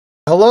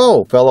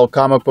Hello, fellow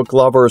comic book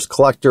lovers,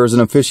 collectors,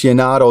 and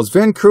aficionados.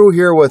 Vin Crew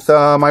here with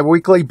my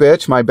weekly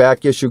bitch, my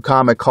back issue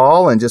comic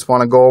haul, and just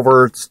want to go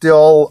over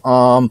still.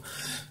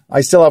 I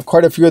still have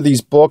quite a few of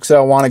these books that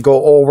I want to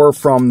go over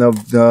from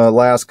the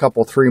last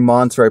couple, 3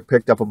 months, where I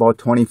picked up about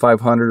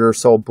 2,500 or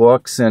so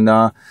books. And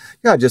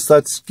yeah, just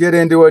let's get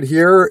into it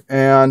here.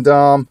 And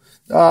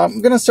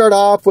I'm going to start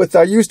off with,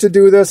 I used to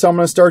do this. I'm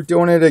going to start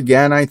doing it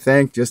again, I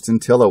think, just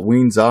until it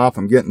weans off.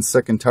 I'm getting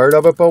sick and tired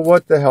of it, but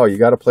what the hell? You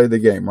got to play the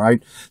game,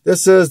 right?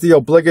 This is the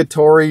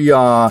obligatory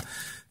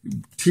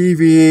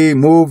TV,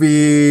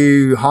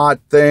 movie, hot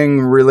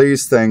thing,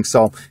 release thing.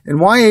 So, and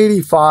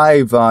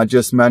Y85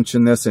 just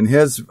mentioned this in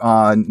his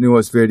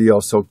newest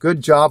video. So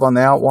good job on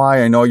that,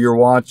 Y. I know you're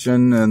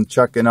watching and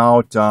checking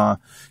out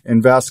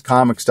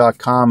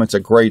investcomics.com. It's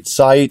a great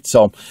site.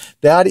 So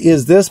that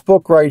is this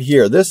book right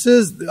here. This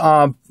is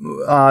the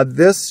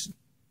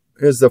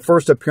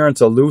first appearance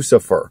of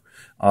Lucifer,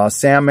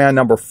 Sandman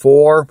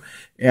 #4.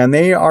 And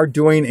they are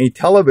doing a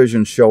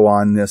television show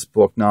on this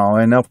book now.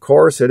 And of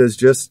course, it is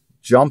just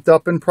jumped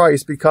up in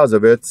price because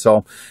of it.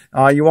 So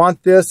you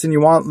want this and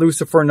you want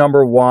Lucifer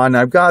 #1.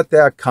 I've got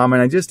that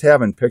coming. I just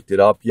haven't picked it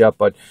up yet.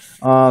 But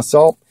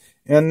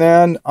and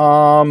then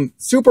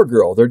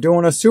Supergirl. They're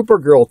doing a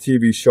Supergirl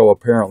TV show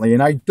apparently.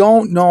 And I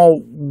don't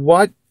know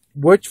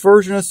which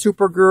version of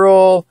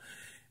Supergirl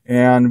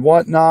and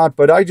whatnot.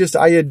 But I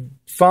had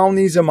found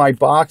these in my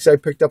box I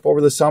picked up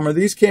over the summer.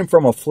 These came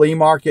from a flea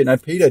market and I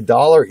paid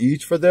 $1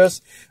 each for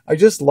this. I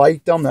just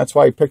liked them. That's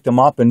why I picked them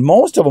up. And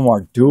most of them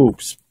are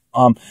dupes.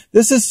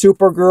 This is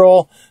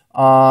Supergirl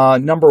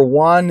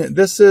 #1.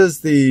 This is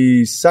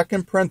the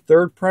second print,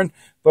 third print,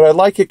 but I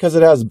like it because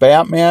it has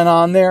Batman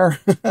on there.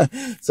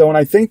 So, and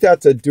I think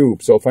that's a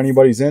dupe. So if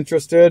anybody's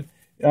interested,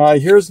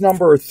 here's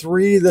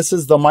 #3. This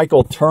is the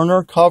Michael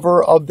Turner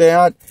cover of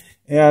that.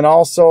 And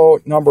also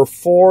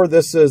 #4,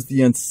 this is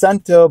the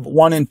Incentive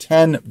 1 in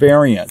 10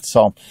 variant.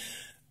 So,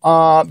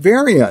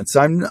 variants.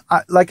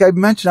 Like I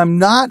mentioned, I'm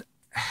not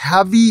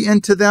heavy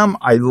into them.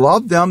 I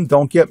love them,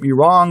 don't get me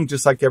wrong,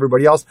 just like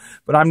everybody else,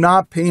 but I'm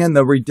not paying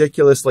the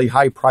ridiculously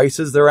high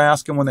prices they're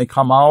asking when they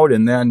come out,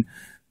 and then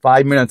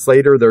 5 minutes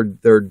later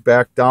they're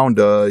back down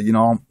to, you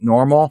know,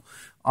 normal.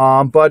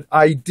 But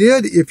I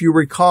did, if you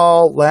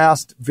recall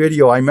last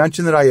video, I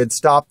mentioned that I had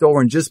stopped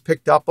over and just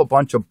picked up a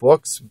bunch of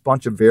books, a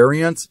bunch of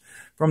variants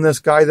from this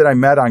guy that I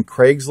met on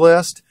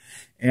Craigslist.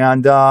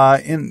 And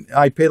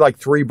I paid like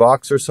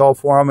 $3 or so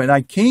for them. And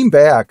I came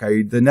back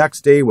the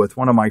next day with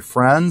one of my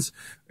friends,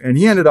 and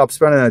he ended up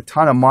spending a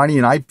ton of money,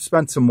 and I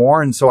spent some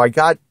more. And so I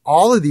got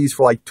all of these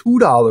for like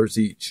 $2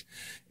 each.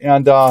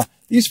 And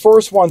these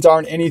first ones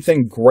aren't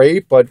anything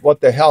great, but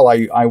what the hell,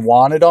 I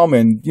wanted them.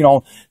 And, you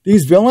know,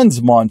 these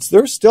Villains months,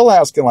 they're still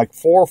asking like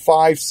 $4,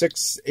 $5,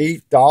 $6,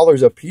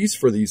 $8 a piece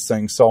for these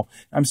things. So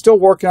I'm still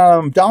working on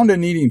them. I'm down to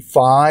needing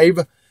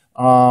 5.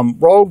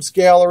 Rogues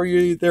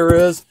Gallery there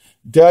is.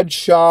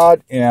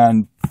 Deadshot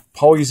and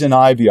Poison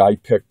Ivy I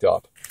picked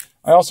up.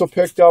 I also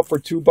picked up for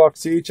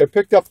 $2 each. I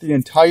picked up the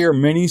entire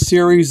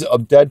mini-series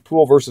of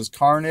Deadpool versus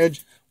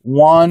Carnage.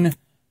 1,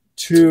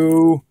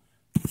 2,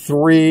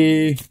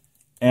 3,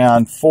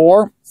 and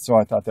 4. So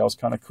I thought that was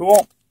kind of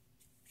cool.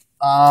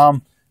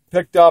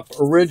 Picked up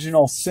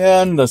Original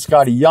Sin, the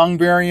Scotty Young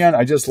variant.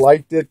 I just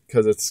liked it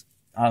because it's,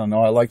 I don't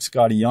know, I like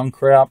Scotty Young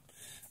crap.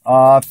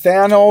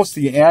 Thanos,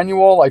 the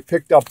annual. I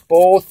picked up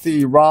both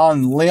the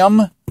Ron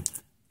Lim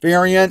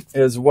variant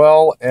as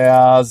well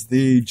as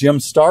the Jim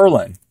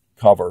Starlin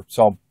cover.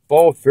 So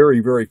both very,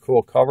 very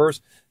cool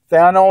covers.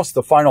 Thanos,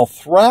 the Final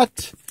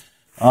Threat.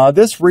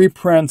 This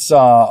reprints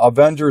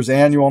Avengers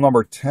Annual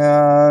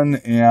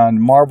 #10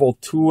 and Marvel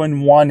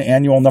 2-in-1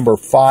 Annual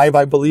 #5,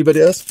 I believe it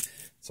is.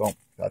 So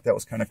thought that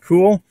was kind of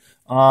cool.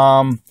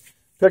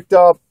 Picked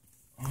up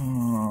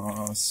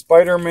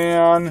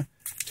Spider-Man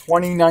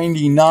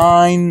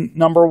 2099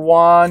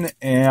 #1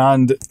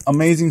 and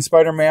Amazing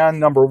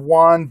Spider-Man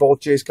 #1, both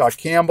J. Scott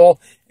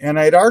Campbell. And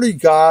I'd already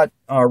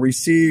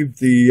received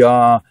the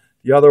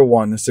other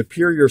one, the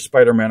Superior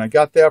Spider-Man. I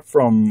got that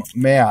from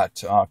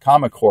Matt,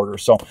 Comic Hoarder.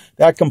 So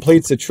that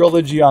completes the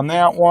trilogy on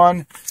that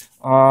one.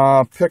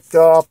 Picked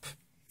up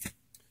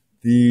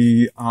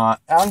the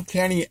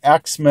Uncanny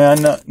X-Men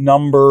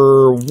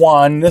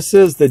 #1. This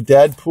is the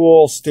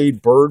Deadpool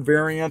State Bird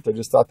variant. I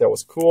just thought that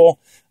was cool.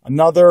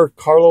 Another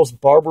Carlos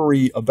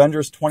Barberi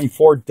Avengers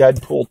 24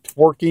 Deadpool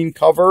twerking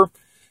cover.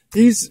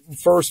 These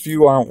first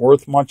few aren't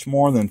worth much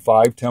more than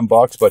 $5,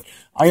 $10, but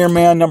Iron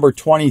Man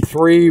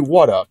 #23.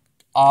 What a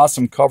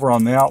awesome cover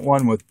on that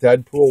one with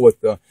Deadpool with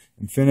the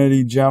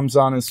Infinity Gems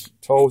on his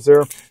toes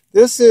there.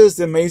 This is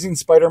the Amazing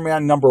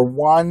Spider-Man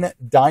 #1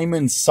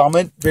 Diamond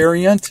Summit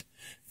variant.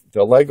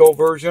 The Lego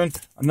version.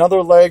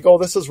 Another Lego.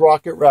 This is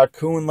Rocket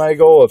Raccoon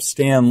Lego of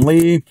Stan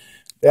Lee.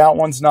 That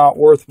one's not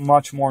worth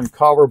much more in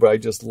cover, but I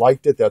just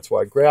liked it. That's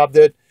why I grabbed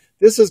it.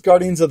 This is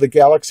Guardians of the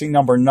Galaxy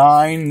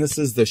 #9. This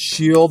is the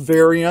Shield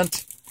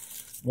variant.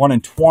 1 in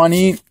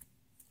 20.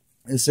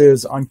 This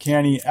is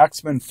Uncanny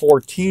X-Men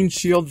 14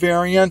 Shield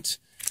variant.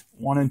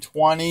 1 in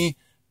 20.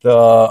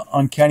 The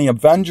Uncanny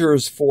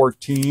Avengers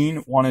 14.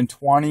 1 in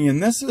 20.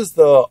 And this is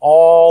the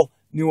all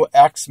New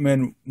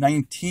X-Men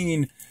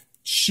 19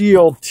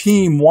 Shield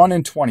Team 1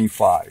 in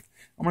 25.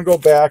 I'm going to go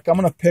back. I'm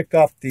going to pick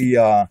up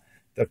the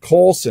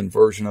Coulson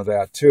version of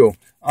that too.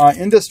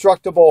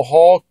 Indestructible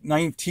Hulk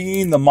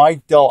 19, the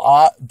Mike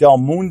Del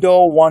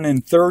Mundo 1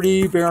 in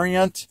 30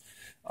 variant.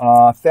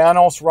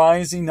 Thanos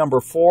Rising number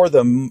 4,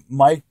 the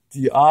Mike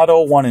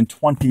Deodato 1 in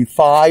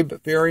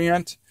 25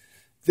 variant.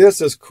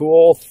 This is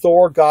cool.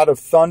 Thor God of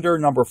Thunder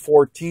number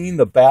 14,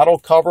 the battle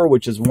cover,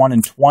 which is 1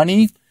 in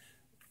 20.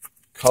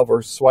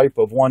 Cover swipe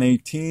of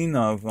 118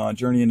 of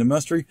Journey into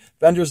Mystery.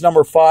 Avengers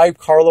number 5,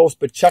 Carlos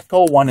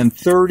Pacheco 1 in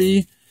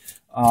 30.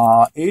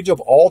 Age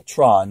of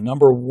Ultron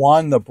number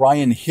 1, the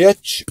Brian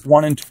Hitch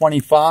 1 in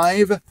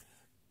 25.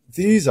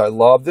 These I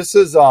love. This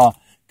is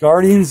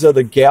Guardians of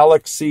the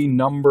Galaxy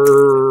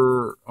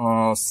number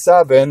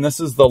 7. This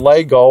is the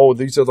Lego.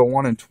 These are the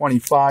 1 in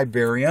 25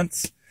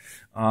 variants.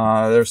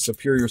 There's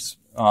Superior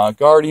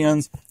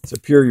Guardians,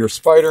 Superior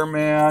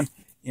Spider-Man,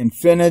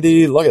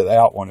 Infinity. Look at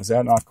that one. Is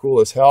that not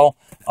cool as hell?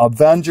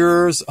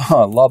 Avengers.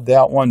 Love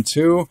that one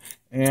too.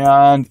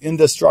 And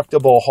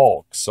Indestructible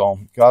Hulk. So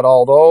got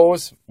all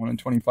those. 1 in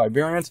 25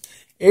 variants.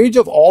 Age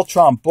of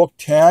Ultron Book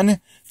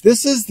 10.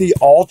 This is the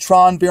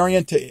Ultron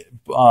variant to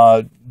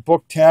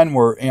Book 10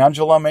 where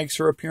Angela makes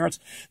her appearance.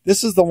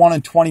 This is the 1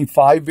 in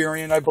 25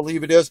 variant, I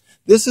believe it is.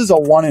 This is a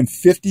 1 in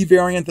 50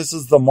 variant. This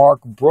is the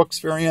Mark Brooks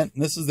variant.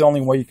 And this is the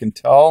only way you can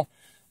tell.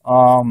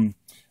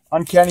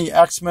 Uncanny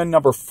X-Men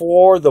number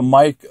 4,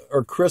 the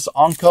Chris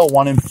Anka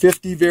 1 in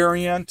 50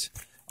 variant.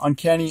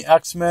 Uncanny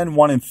X-Men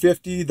 1 in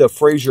 50, the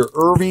Fraser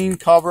Irving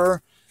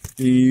cover.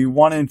 The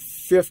 1 in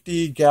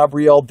 50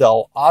 Gabriel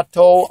Del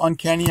Otto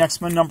Uncanny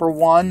X-Men number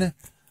 1.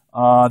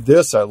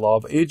 This I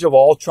love. Age of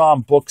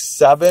Ultron Book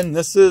 7.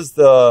 This is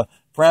the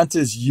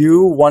Francis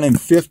Yu 1 in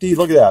 50.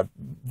 Look at that.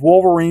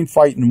 Wolverine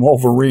fighting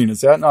Wolverine.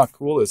 Is that not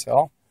cool as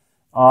hell?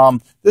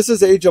 This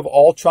is Age of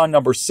Ultron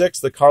number 6.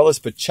 The Carlos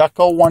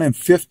Pacheco 1 in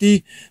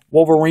 50.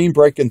 Wolverine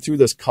breaking through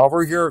this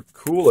cover here.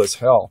 Cool as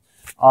hell.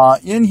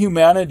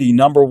 Inhumanity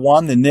number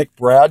 1. The Nick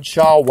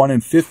Bradshaw 1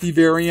 in 50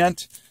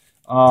 variant.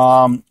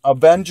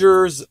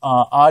 Avengers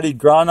Adi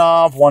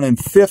Granov 1 in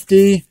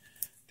 50.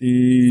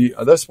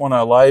 This one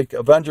I like.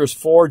 Avengers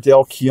 4,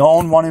 Dale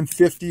Keown, 1 in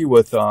 50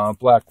 with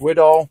Black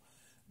Widow.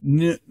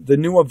 The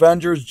New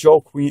Avengers,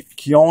 Joe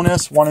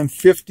Quinones, 1 in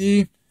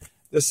 50.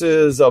 This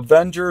is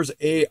Avengers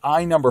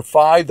AI number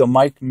 5, the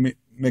Mike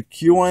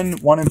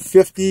McEwen, 1 in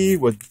 50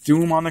 with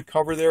Doom on the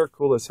cover there.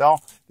 Cool as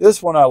hell.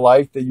 This one I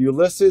like. The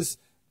Ulysses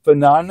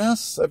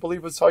Bananas, I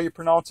believe is how you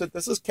pronounce it.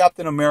 This is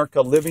Captain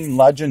America Living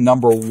Legend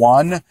number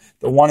 1,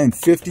 the 1 in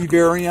 50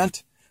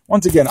 variant.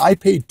 Once again, I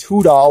paid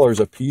 $2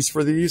 a piece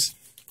for these.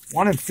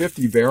 1 in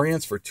 50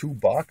 variants for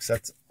 $2.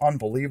 That's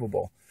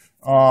unbelievable.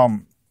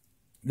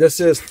 This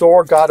is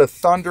Thor God of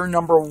Thunder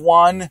number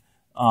 1,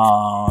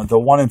 the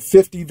 1 in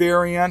 50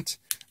 variant.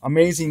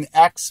 Amazing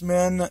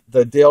X-Men,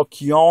 the Dale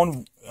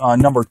Keown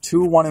number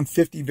 2, 1 in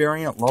 50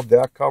 variant. Love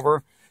that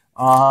cover.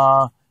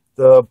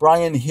 The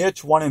Brian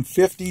Hitch 1 in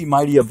 50,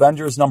 Mighty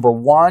Avengers number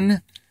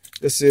 1.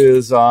 This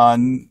is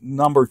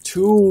number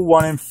 2,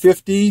 1 in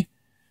 50.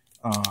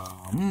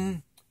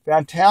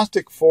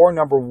 Fantastic Four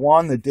number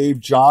 1, the Dave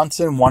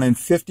Johnson 1 in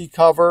 50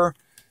 cover.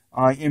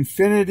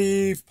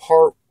 Infinity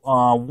Part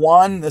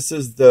 1. This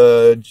is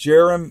the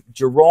Jerome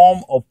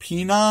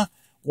Opina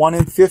 1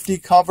 in 50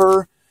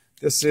 cover.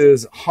 This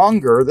is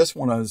Hunger. This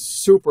one I was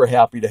super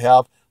happy to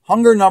have.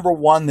 Hunger number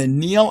 1, the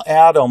Neil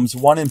Adams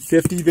 1 in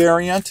 50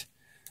 variant.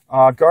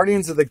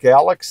 Guardians of the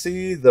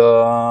Galaxy,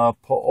 the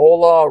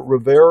Paola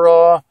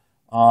Rivera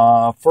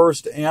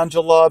first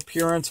Angela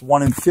appearance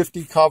 1 in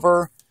 50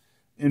 cover.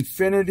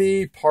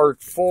 Infinity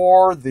Part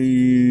 4,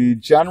 the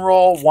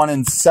General 1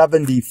 in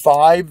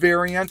 75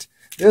 variant.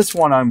 This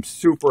one I'm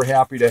super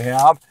happy to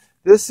have.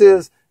 This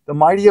is the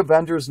Mighty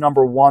Avengers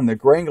number 1, the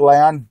Greg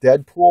Land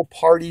Deadpool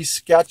Party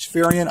sketch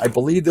variant. I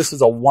believe this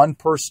is a 1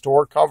 per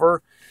store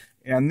cover.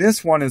 And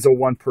this one is a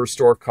 1 per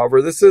store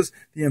cover. This is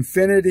the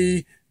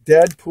Infinity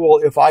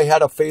Deadpool If I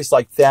Had a Face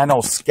Like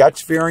Thanos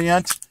sketch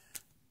variant.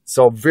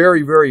 So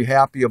very, very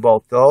happy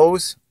about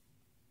those.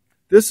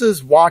 This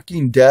is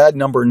Walking Dead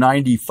number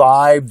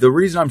 95. The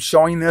reason I'm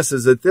showing this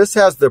is that this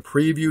has the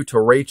preview to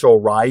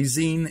Rachel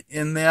Rising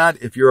in that.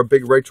 If you're a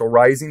big Rachel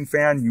Rising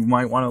fan, you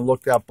might want to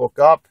look that book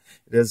up.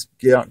 It is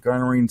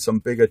garnering some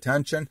big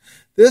attention.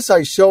 This,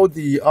 I showed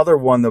the other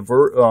one,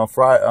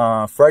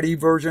 the Freddy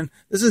version.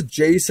 This is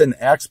Jason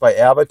X by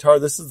Avatar.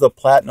 This is the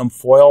Platinum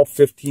Foil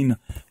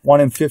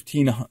 1 in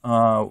 15,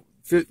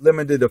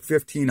 limited to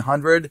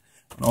 1,500. I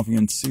don't know if you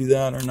can see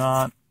that or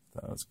not.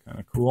 That was kind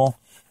of cool.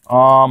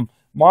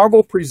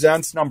 Marvel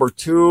Presents number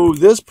 2.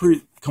 This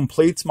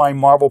completes my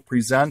Marvel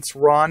Presents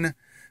run.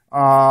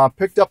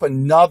 Picked up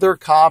another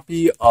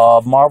copy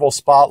of Marvel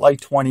Spotlight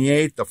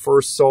 28, the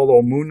first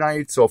solo Moon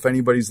Knight. So if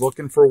anybody's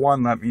looking for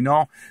one, let me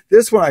know.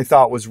 This one I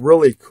thought was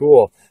really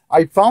cool.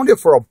 I found it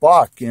for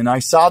 $1, and I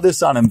saw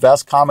this on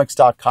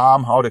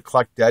investcomics.com, how to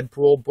collect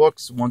Deadpool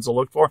books, ones to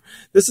look for.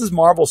 This is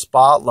Marvel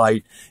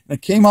Spotlight, and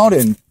it came out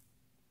in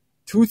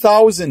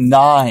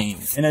 2009,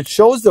 and it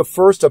shows the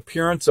first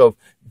appearance of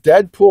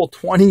Deadpool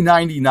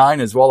 2099,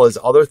 as well as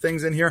other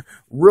things in here.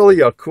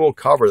 Really a cool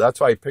cover. That's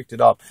why I picked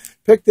it up.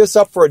 Picked this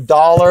up for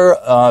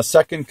 $1,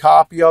 second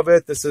copy of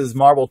it. This is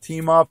Marvel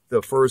Team Up,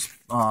 the first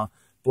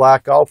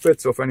black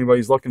outfit, so if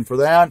anybody's looking for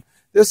that.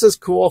 This is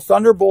cool.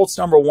 Thunderbolts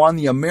 #1,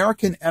 the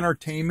American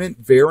Entertainment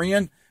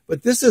variant,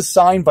 but this is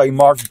signed by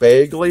Mark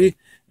Bagley.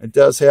 It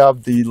does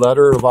have the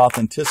letter of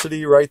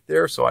authenticity right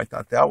there, so I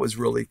thought that was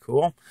really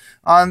cool.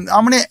 I'm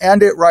going to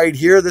end it right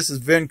here. This is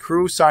Vin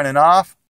Crew signing off.